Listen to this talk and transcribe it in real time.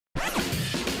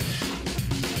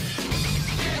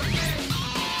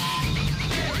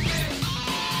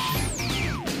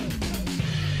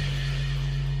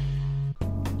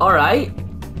Alright.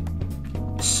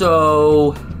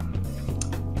 So,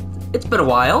 it's been a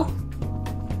while.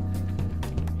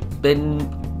 It's been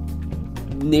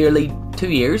nearly 2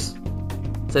 years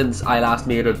since I last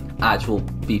made an actual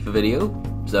FIFA video.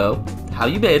 So, how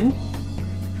you been?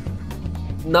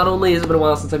 Not only has it been a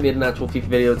while since I made an actual FIFA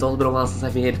video, it's also been a while since I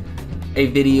made a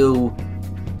video,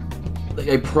 like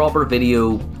a proper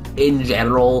video in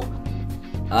general.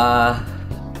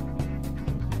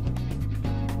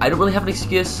 I don't really have an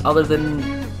excuse other than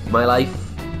my life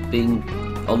being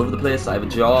all over the place. I have a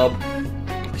job,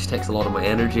 which takes a lot of my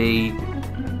energy.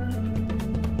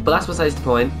 But that's besides the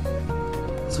point.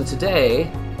 So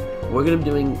today, we're going to be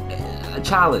doing a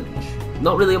challenge.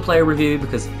 Not really a player review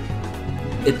because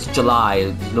it's July,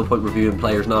 there's no point reviewing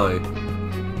players now.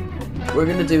 We're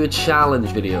going to do a challenge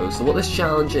video. So what this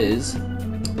challenge is,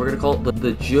 we're going to call it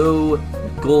the Joe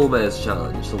GOALmez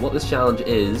challenge. So what this challenge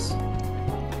is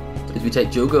we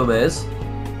take Joe GOALmez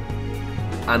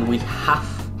and we have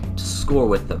to score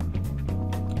with him.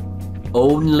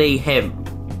 Only him.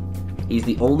 He's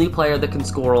the only player that can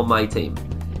score on my team.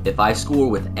 If I score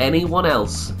with anyone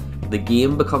else, the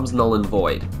game becomes null and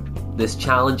void. This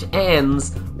challenge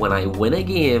ends when I win a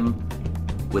game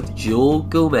with Joe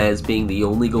GOALmez being the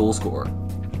only goal scorer.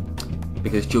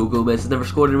 Because Joe GOALmez has never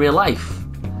scored in real life.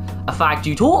 A fact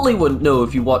you totally wouldn't know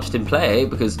if you watched him play,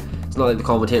 because it's not like the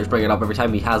commentators bring it up every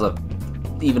time he has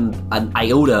even an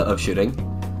iota of shooting.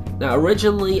 Now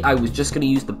originally I was just going to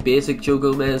use the basic Joe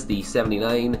GOALmez, the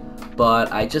 79,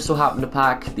 but I just so happened to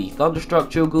pack the Thunderstruck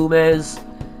Joe GOALmez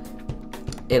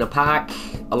in a pack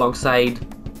alongside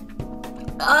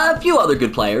a few other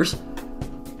good players.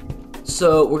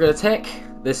 So we're going to take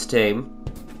this team.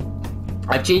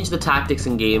 I've changed the tactics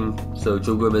in game, so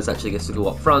Joe GOALmez actually gets to go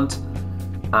up front,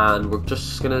 and we're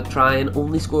just going to try and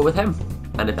only score with him.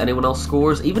 And if anyone else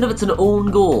scores, even if it's an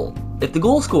own goal, if the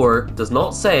goal scorer does not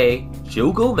say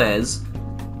Joe GOALmez,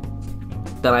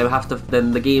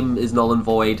 then the game is null and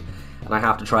void, and I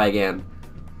have to try again.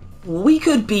 We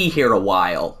could be here a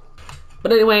while.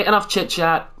 But anyway, enough chit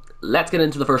chat. Let's get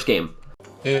into the first game.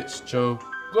 It's Joe.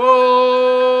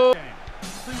 Go!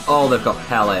 Oh, they've got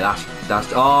Pele.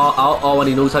 That's oh, and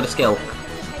he knows how to skill.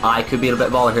 I could be in a bit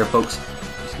of baller here, folks.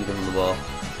 Just give him the ball.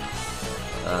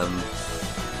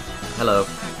 Hello.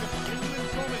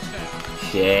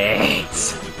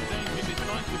 Shit.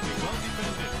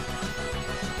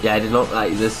 Yeah, I did not.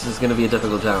 This is going to be a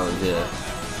difficult challenge. Yeah.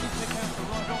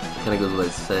 Kind of goes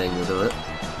without saying, doesn't it?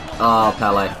 Oh,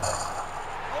 Pele.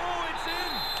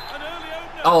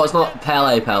 Oh, it's not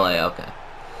Pele. Okay.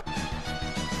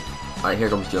 All right, here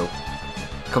comes Joe.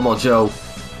 Come on, Joe.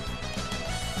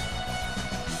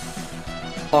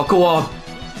 Oh, go on.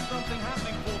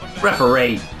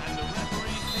 Referee.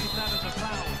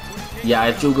 Yeah,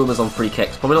 I have Joe GOALmez on free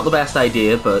kicks. Probably not the best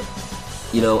idea, but,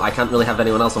 you know, I can't really have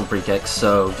anyone else on free kicks,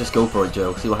 so just go for it,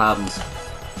 Joe. See what happens.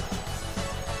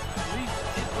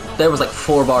 There was like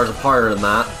 4 bars of power in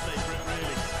that.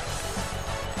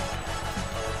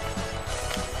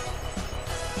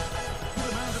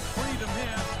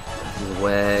 He's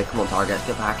away. Come on, target.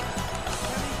 Get back.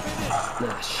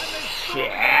 Ah,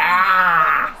 shit.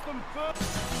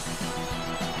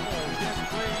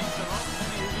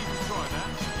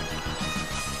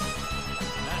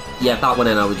 Yeah, if that went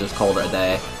in, I would just call it a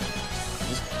day.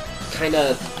 Just kind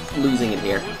of losing it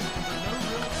here.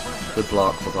 Good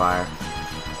block for Blair.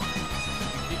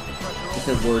 He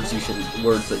says words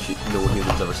that no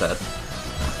human's ever said.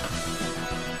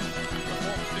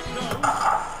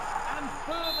 And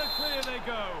further clear they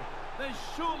go. There's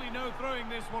surely no throwing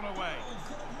this one away.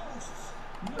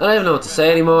 I don't even know what to say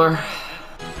anymore.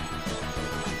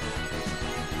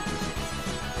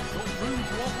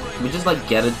 Can we just like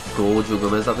get a goal with Joe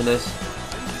GOALmez? That'd be nice.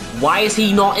 Why is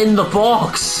he not in the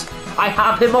box? I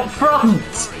have him up front.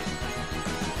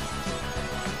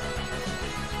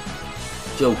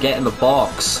 Joe, get in the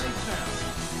box.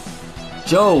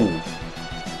 Joe.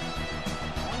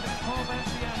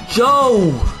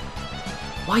 Joe.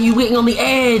 Why are you waiting on the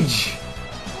edge?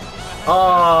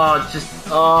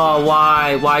 Oh,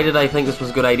 why? Why did I think this was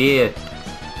a good idea?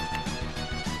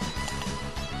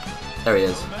 There he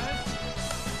is.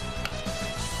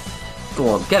 Go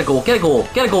on, get a goal, get a goal,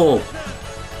 get a goal!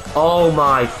 Oh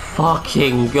my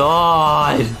fucking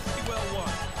god!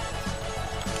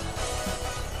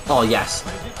 Oh yes,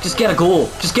 just get a goal,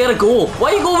 just get a goal!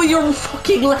 Why are you going with your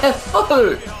fucking left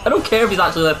foot? I don't care if he's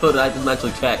actually left footed, I didn't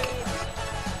actually check.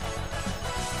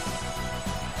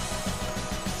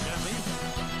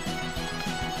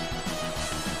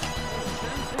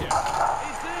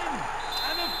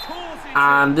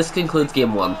 And this concludes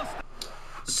game 1.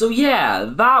 So yeah,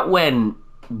 that went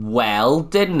well,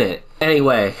 didn't it?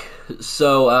 Anyway,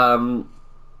 so,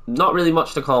 not really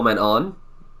much to comment on.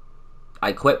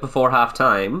 I quit before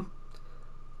half-time.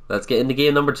 Let's get into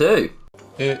game number 2.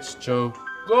 It's Joe.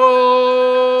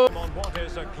 Goal! On what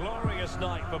is a glorious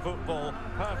night for football,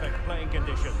 perfect playing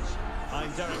conditions.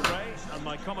 I'm Derek Ray, and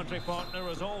my commentary partner,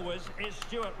 as always, is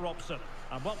Stuart Robson.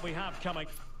 And what we have coming...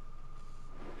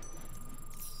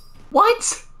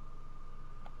 What?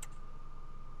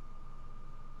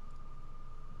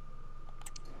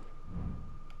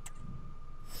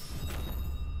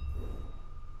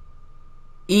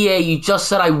 EA, you just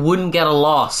said I wouldn't get a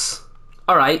loss.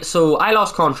 Alright, so I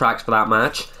lost contracts for that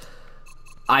match.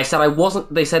 I said I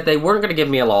wasn't... They said they weren't going to give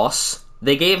me a loss.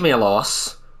 They gave me a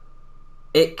loss.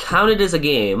 It counted as a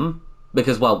game,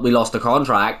 because, well, we lost the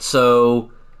contract,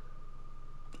 so...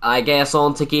 I guess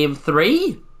on to game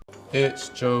 3? It's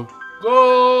Joe.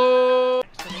 Goal!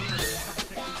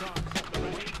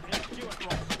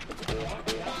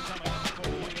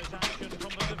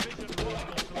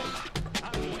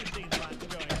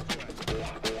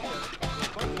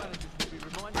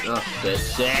 Oh,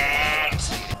 shit.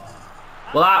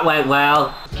 Well, that went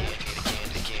well.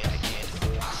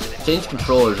 Change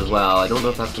controllers as well. I don't know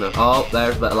if that's gonna... Oh,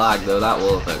 there's a bit of lag though. That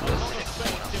will affect me.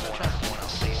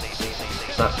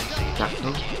 Is that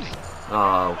capital?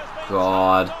 Oh,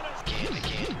 God.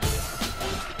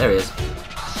 There he is.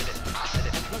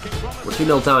 We're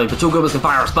 2-0 down, but Joe GOALmez can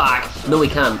fire us back. No, he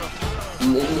can't.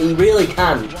 He really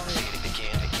can.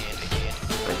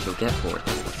 Right, Joe, get for it.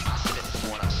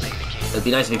 It'd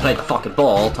be nice if he played the fucking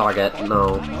ball. Target.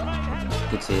 No.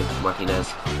 Good save, Martinez.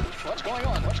 What's going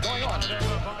on? What's going on?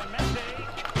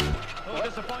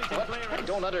 I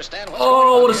don't understand what's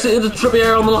Oh, what a save! The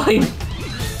Trippier on the line.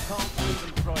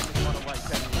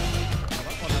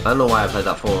 I don't know why I played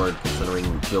that forward,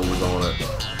 considering Joe was on it.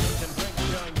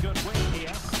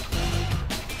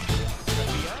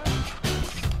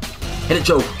 Hit it,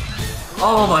 Joe.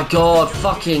 Oh my God!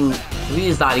 Fucking. Who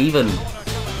is that even?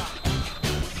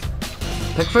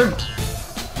 Pickford?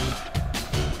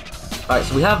 Alright,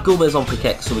 so we have GOALmez on free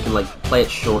kicks, so we can like play it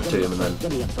short to him and then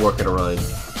work it around.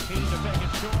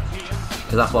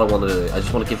 Because that's what I want to do. I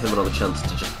just want to give him another chance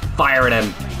to just fire at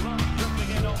him.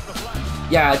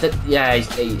 Yeah, I don't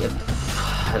even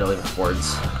have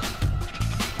words.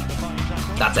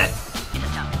 That's it.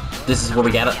 This is where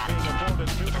we get it.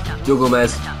 Joe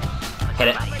GOALmez. Hit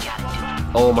it.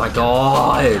 Oh my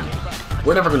God.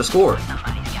 We're never going to score.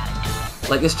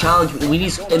 Like this challenge, we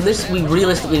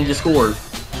realistically need to score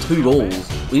 2 goals.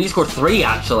 We need to score 3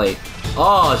 actually.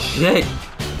 Oh shit.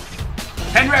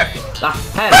 Penrith! Ah,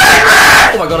 pen.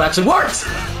 Oh my God, it actually worked!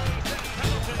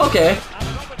 Okay.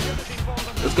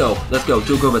 Let's go. Let's go.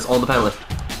 Joe GOALmez on the penalty.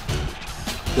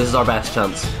 This is our best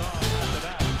chance.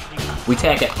 We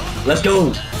take it. Let's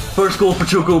go. First goal for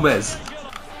Joe GOALmez.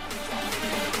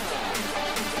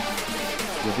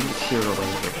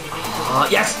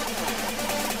 Yes!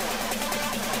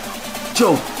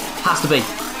 Joe! Has to be.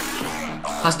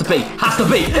 Has to be. Has to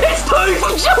be. It's 2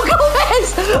 from Joe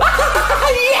GOALmez!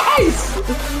 Yes!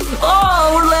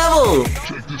 Oh, we're level!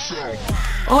 Check this out.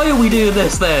 Why are we doing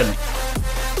this then?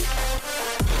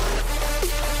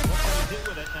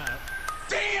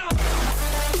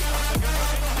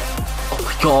 Oh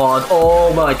my God.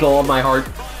 Oh my God, my heart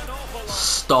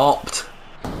stopped.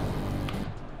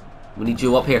 We need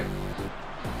Joe up here.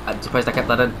 I'm surprised I kept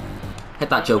that in. Hit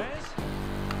that, Joe.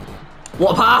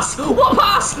 What a pass! What a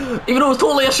pass! Even though it was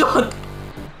totally a shot!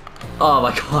 Oh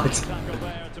my God.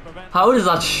 How is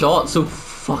that shot so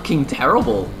fucking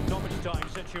terrible?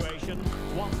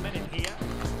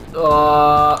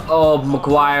 Oh,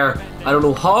 Maguire. I don't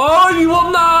know how you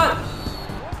won that!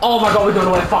 Oh my God, we're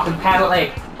gonna win a fucking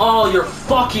penalty! Oh, you're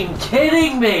fucking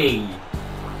kidding me!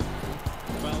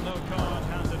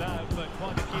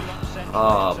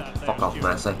 Oh, fuck off,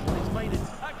 Messi.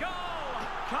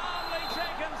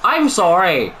 I'm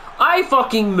sorry. I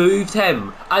fucking moved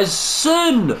him as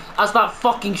soon as that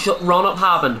fucking run-up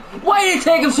happened. Why did it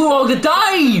take him so long to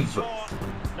dive?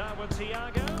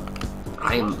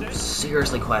 I am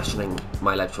seriously questioning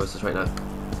my life choices right now.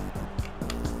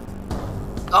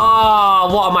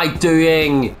 Oh, what am I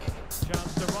doing?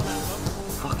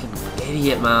 Fucking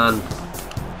idiot, man.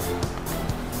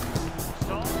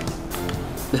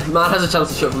 Man has a chance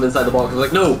to shoot from inside the box. I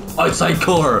was like, no, outside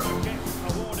core.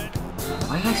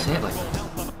 Why did I say it like that?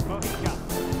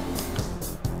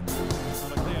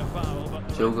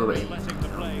 Joe GOALmez. I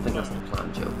think that's the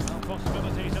plan, Joe.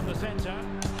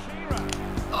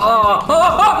 Oh!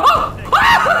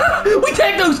 We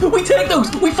take those! We take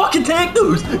those! We fucking take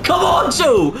those! Come on,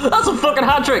 Joe! That's a fucking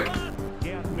hat trick!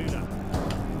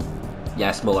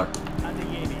 Yes, Muller.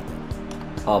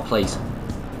 Oh, please.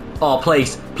 Oh,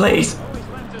 please. Please.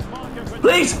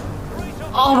 Please.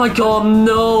 Oh my god,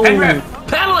 no.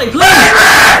 Penalty, please.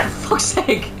 For fuck's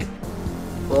sake.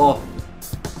 Oh.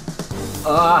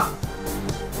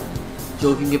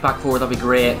 Joe, if you can get back forward, that'd be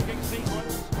great.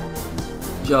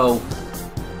 Joe.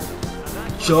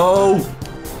 Joe.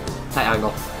 Tight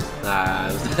angle. I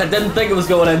didn't think it was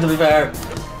going in, to be fair.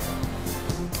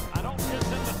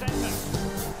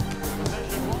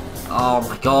 Oh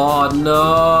my god,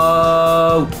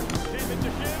 no!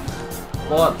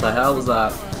 What the hell was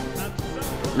that?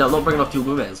 No, I'm not bringing up Joe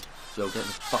GOALmez. Joe, get in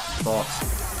the fucking box.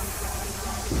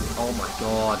 Oh my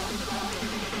god.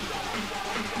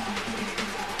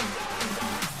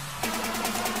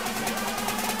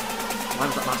 Why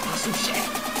was that last pass so shit?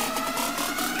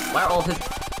 Why are all his...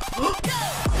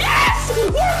 Yes!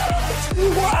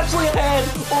 We're actually ahead!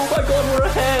 Oh my god, we're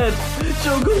ahead!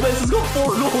 Joe GOALmez has got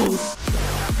 4 goals!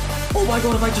 Oh my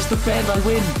god, if I just defend, I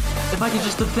win! If I can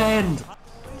just defend!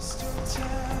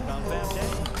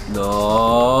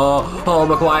 No! Oh,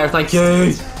 Maguire, thank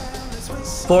you!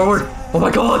 Forward! Oh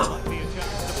my god!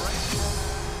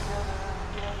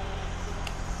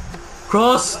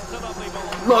 Cross!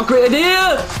 Not a great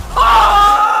idea!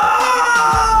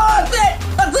 Oh! That's it!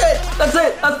 That's it! That's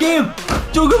it! That's game!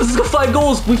 Joe GOALmez has got 5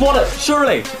 goals! We've won it!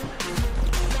 Surely!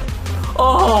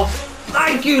 Oh!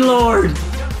 Thank you, Lord!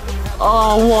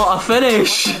 Oh, what a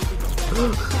finish!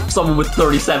 Someone with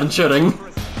 37 shooting.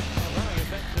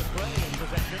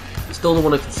 Still don't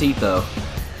want to concede though.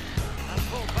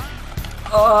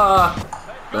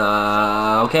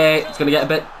 Okay, it's gonna get a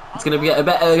bit. It's gonna get a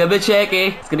bit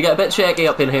shaky. It's gonna get a bit shaky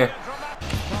up in here.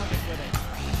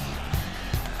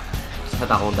 Just hit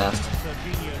that one best.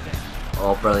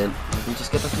 Oh, brilliant! Can we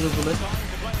just get that to Joe GOALmez?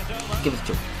 Give it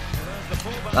to Joe.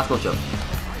 That's not Joe.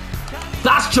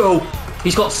 That's Joe.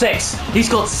 He's got 6! He's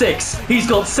got 6! He's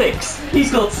got 6!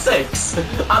 He's got 6!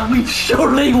 And we've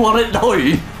surely won it now!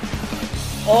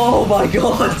 Oh my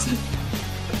god!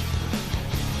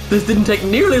 This didn't take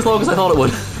nearly as long as I thought it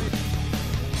would.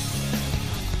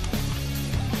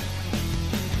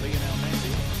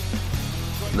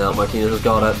 No, Martinez has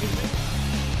got it.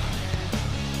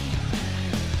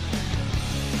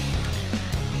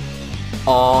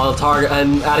 Oh, target,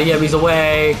 and Adeyemi's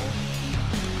away.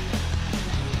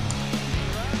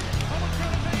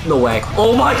 No way.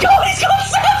 Oh my god, he's got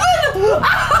 7!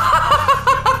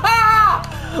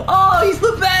 Oh, he's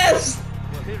the best!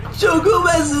 Joe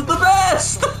GOALmez is the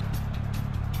best!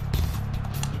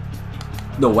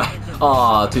 No way.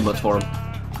 Oh, too much for him.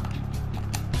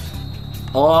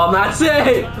 Oh, and that's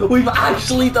it! We've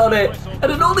actually done it!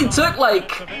 And it only took, like,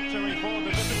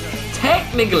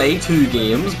 technically 2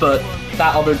 games, but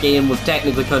that other game was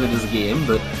technically counted as a game,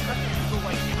 but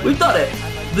we've done it!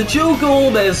 The Joe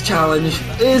GOALmez challenge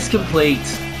is complete.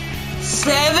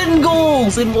 7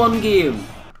 goals in 1 game.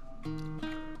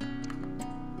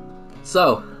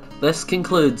 So, this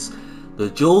concludes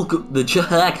the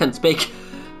I can't speak.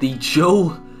 The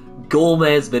Joe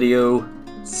GOALmez video.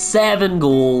 7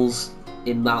 goals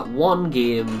in that 1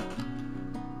 game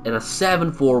in a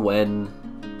 7-4 win.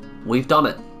 We've done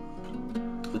it.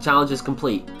 The challenge is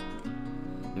complete.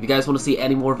 If you guys want to see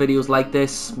any more videos like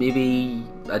this, maybe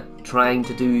trying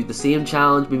to do the same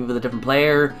challenge, maybe with a different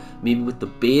player, maybe with the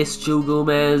base Joe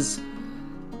GOALmez,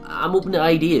 I'm open to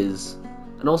ideas.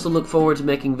 And also look forward to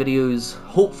making videos,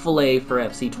 hopefully for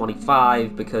FC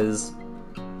 25, because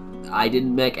I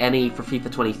didn't make any for FIFA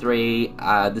 23.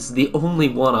 This is the only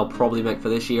one I'll probably make for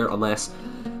this year, unless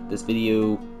this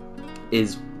video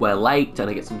is well liked and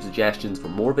I get some suggestions for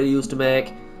more videos to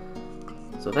make.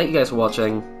 So thank you guys for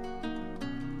watching.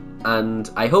 And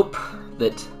I hope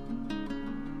that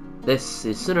this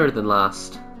is sooner than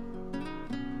last.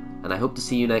 And I hope to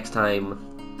see you next time.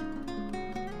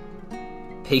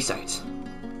 Peace out.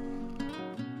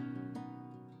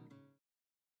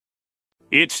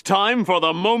 It's time for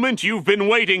the moment you've been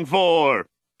waiting for.